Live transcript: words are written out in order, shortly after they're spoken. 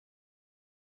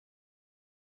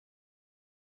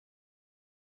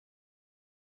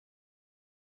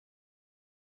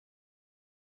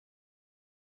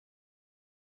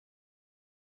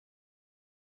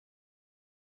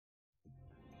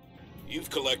You've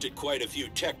collected quite a few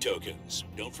tech tokens.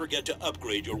 Don't forget to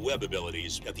upgrade your web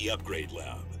abilities at the upgrade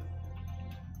lab.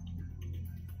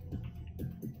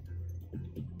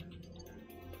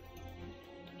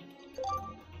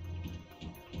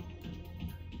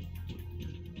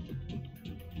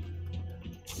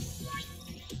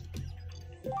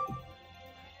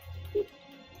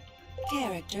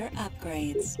 Character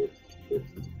upgrades.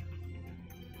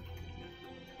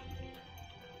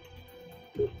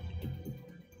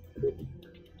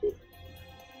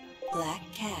 Black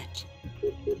cat.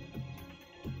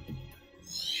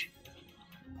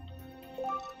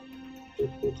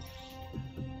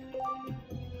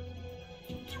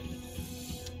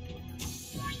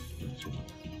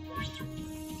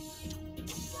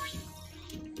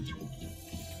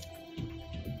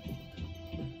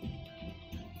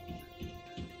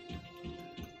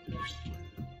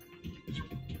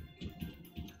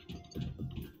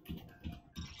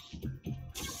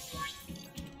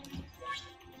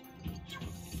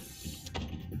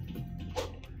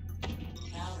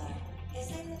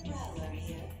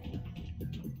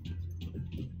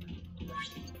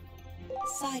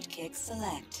 Sidekick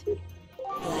select.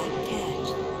 Black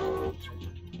cat.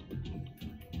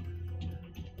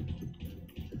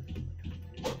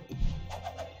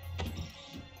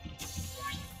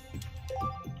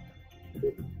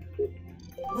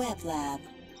 Web lab.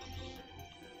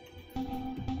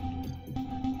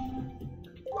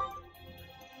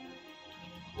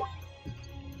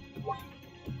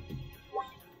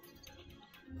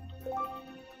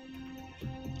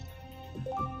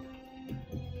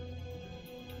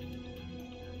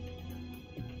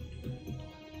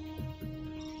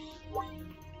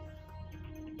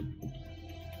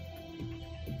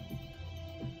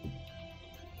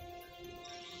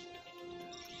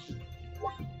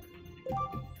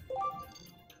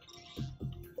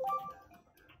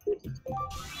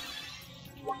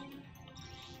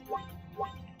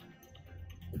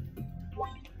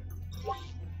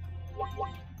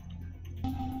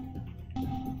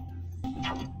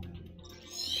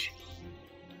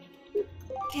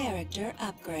 Character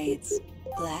upgrades.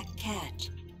 Black cat.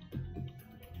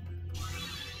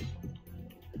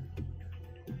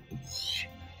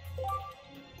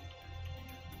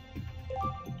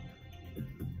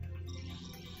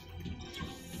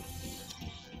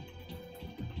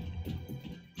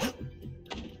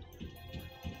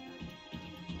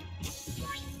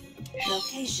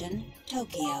 Location,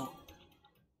 Tokyo.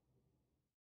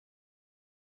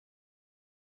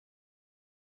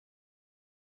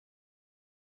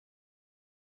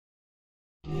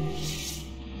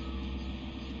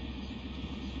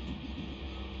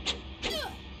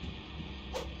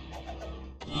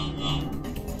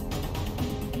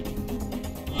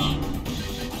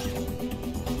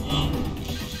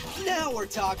 Now we're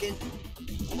talking.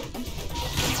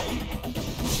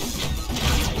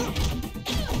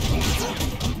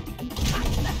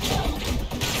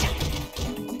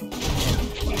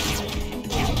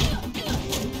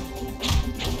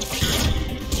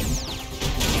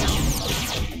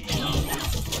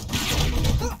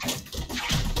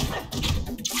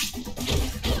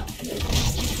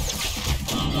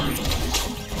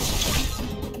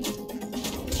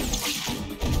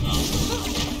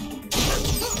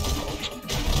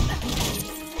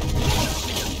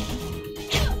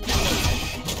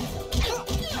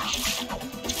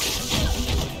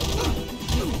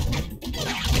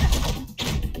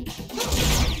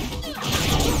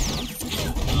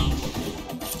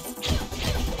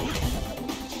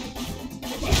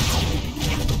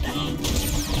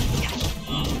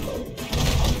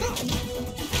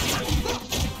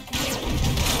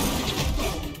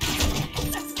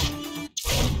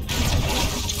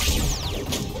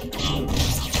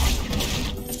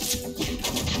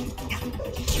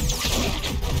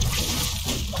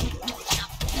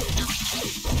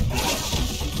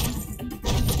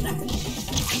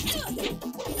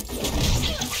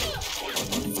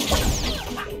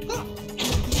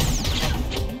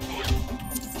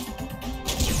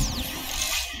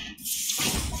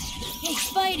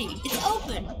 It's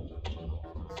open!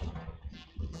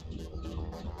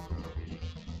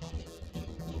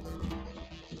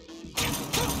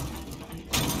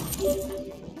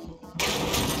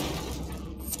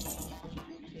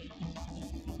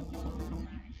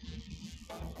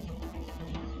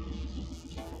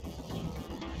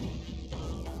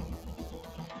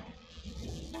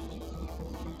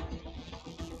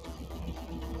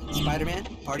 Spider-Man,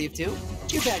 party of two?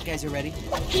 Your bad guys are ready.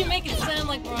 You make it sound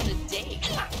like we're on a date.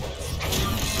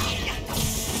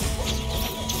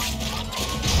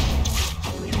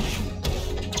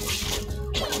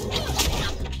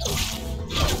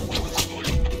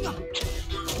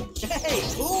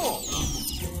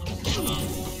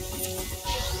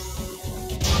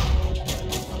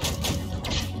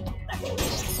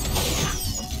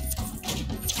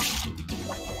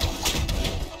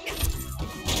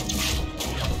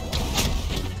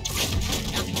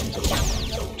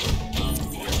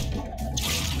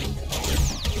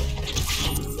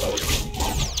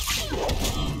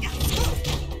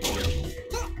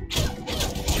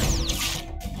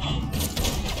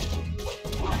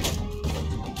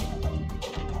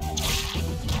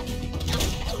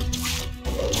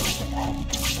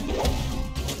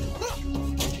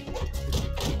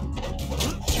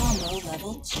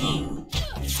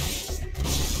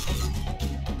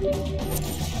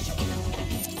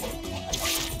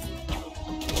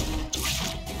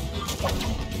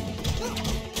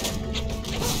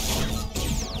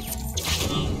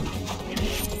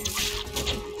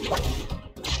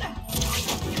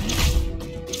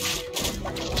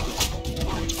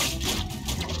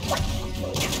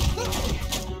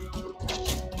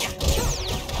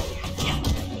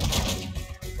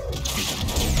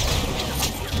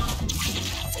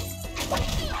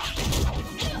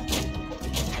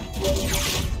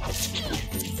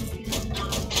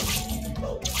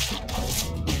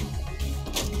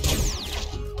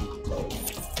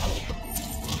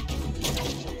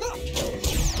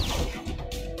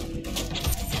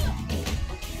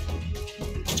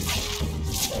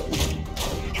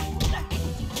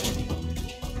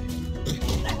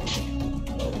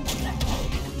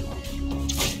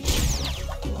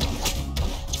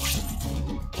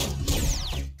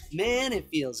 Man, it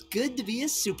feels good to be a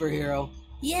superhero.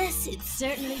 Yes, it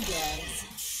certainly does.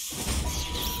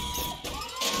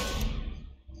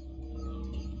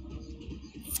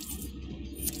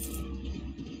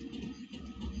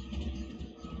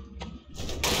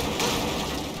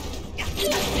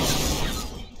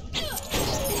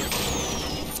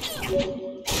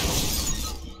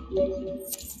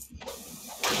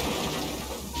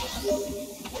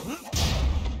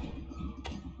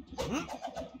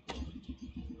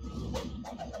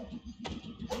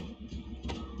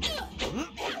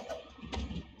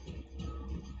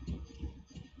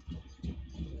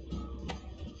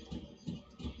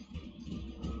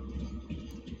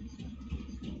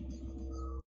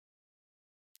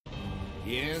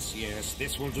 Yes,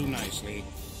 this will do nicely.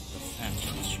 The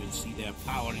Phantoms should see their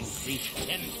power increase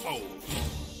tenfold.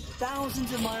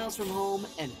 Thousands of miles from home,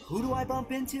 and who do I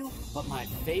bump into but my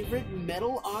favorite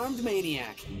metal-armed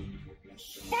maniac?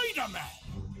 Spider-Man!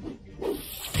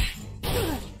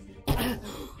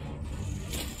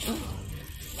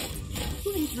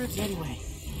 Who needs ribs anyway?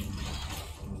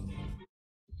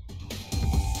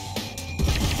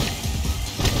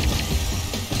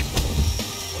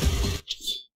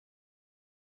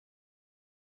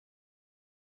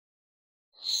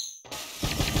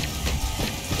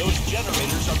 Those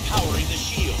generators are powering the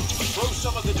shield. Throw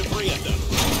some of the debris at them.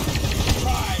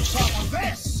 Try some of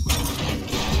this!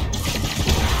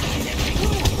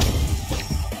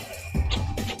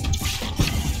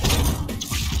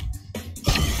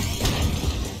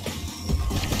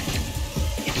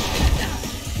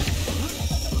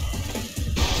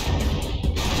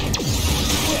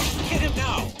 Hit him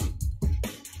now!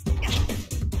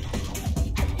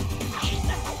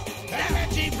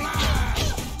 Energy blast!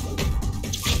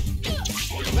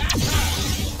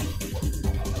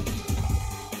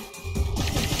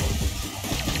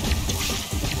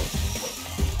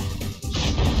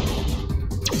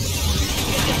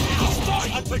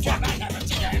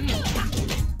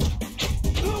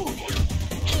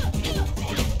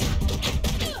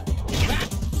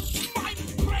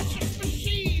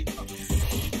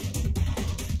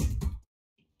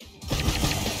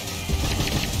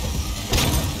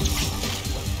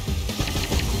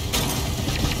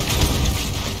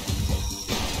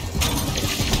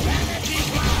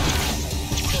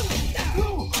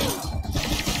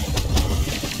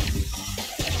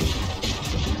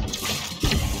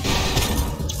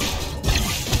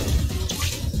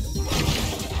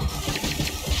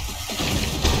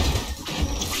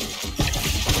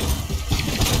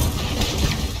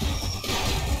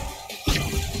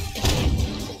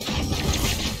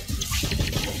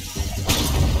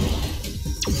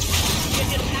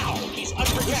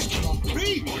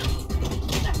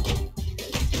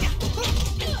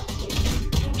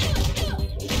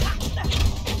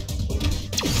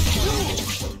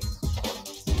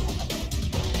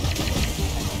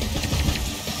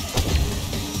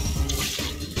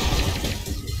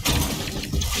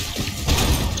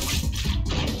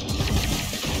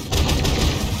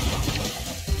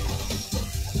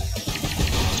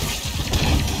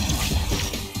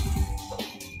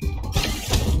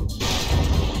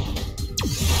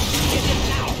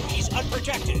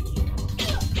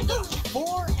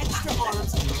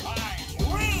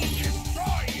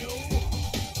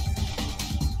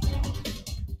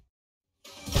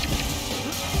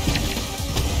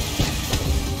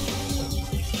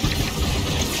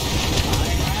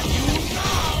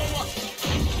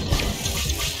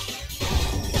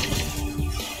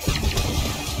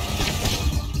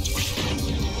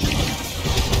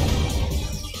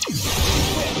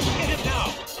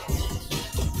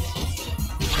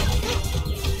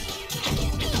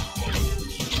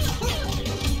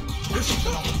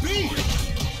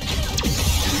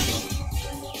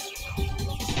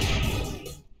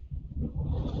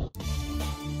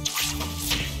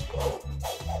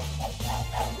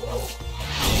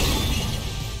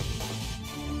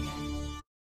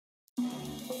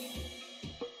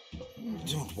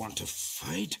 want to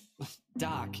fight?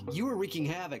 Doc, you were wreaking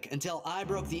havoc until I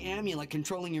broke the amulet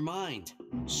controlling your mind.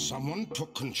 Someone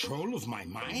took control of my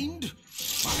mind?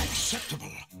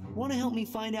 Unacceptable. Want to help me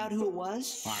find out who it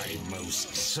was? I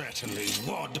most certainly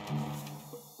would.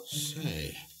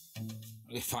 Say,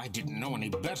 if I didn't know any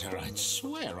better, I'd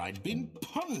swear I'd been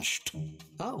punched.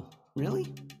 Oh, really?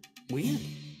 Weird.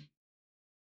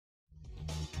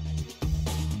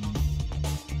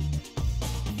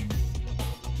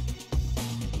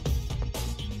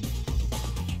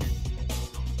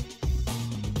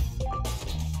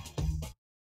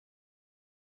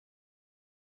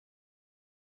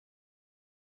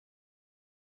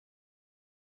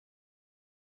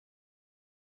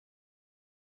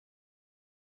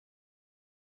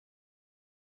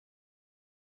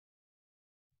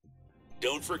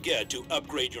 Don't forget to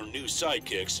upgrade your new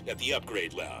sidekicks at the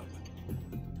Upgrade Lab.